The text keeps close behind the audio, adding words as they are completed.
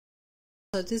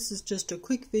So this is just a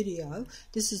quick video.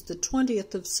 This is the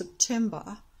 20th of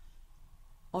September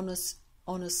on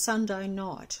a Sunday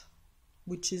night,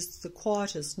 which is the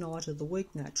quietest night of the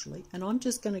week naturally, and I'm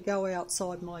just going to go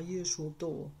outside my usual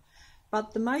door.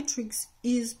 But the Matrix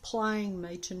is playing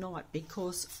me tonight,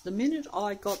 because the minute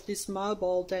I got this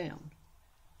mobile down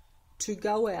to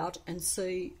go out and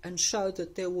see and show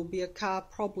that there will be a car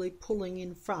probably pulling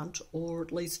in front, or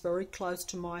at least very close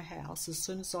to my house as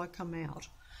soon as I come out,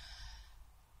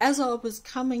 as I was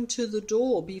coming to the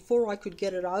door, before I could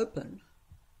get it open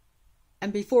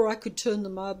and before I could turn the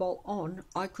mobile on,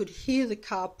 I could hear the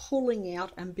car pulling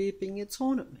out and beeping its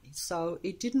horn at me. So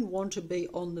it didn't want to be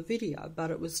on the video,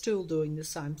 but it was still doing the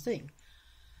same thing.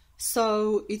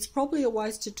 So it's probably a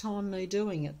waste of time me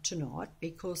doing it tonight,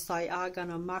 because they are going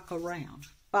to muck around.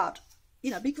 But, you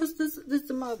know, because there's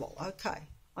the mobile. Okay,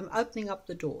 I'm opening up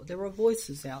the door. There are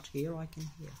voices out here I can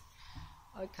hear.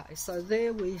 Okay, so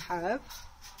there we have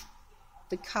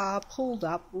the car pulled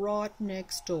up right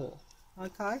next door.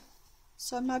 Okay,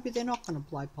 so maybe they're not going to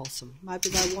play possum. Maybe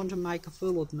they want to make a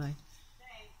fool of me.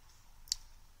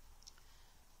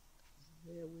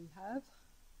 There we have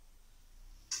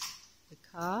the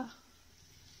car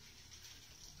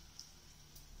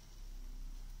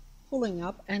pulling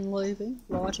up and leaving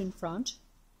right in front,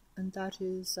 and that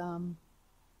is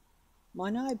my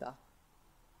neighbour.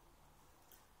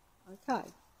 Okay,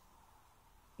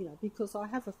 you know, because I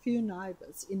have a few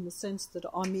neighbours, in the sense that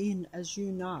I'm in, as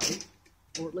you know,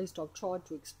 or at least I've tried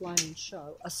to explain and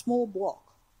show, a small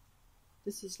block.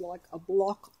 This is like a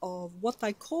block of what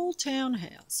they call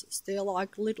townhouses. They're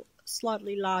like little,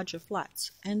 slightly larger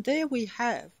flats. And there we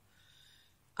have,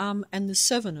 and there's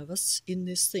 7 of us in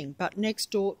this thing, but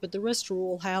next door, but the rest are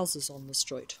all houses on the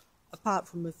street, apart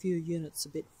from a few units a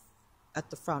bit at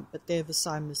the front, but they're the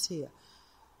same as here.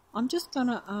 I'm just going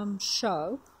to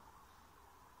show,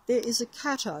 there is a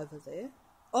cat over there.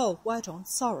 Oh, wait on,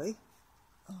 sorry.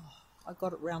 Oh, I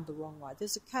got it round the wrong way.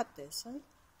 There's a cat there, see?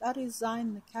 That is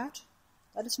Zane the cat.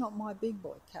 That is not my big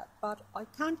boy cat, but I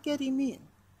can't get him in.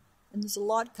 And there's a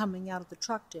light coming out of the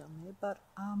truck down there, but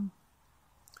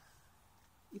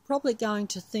you're probably going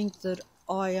to think that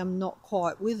I am not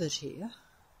quite with it here,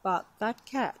 but that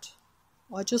cat,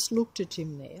 I just looked at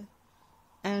him there,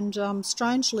 and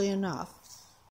strangely enough,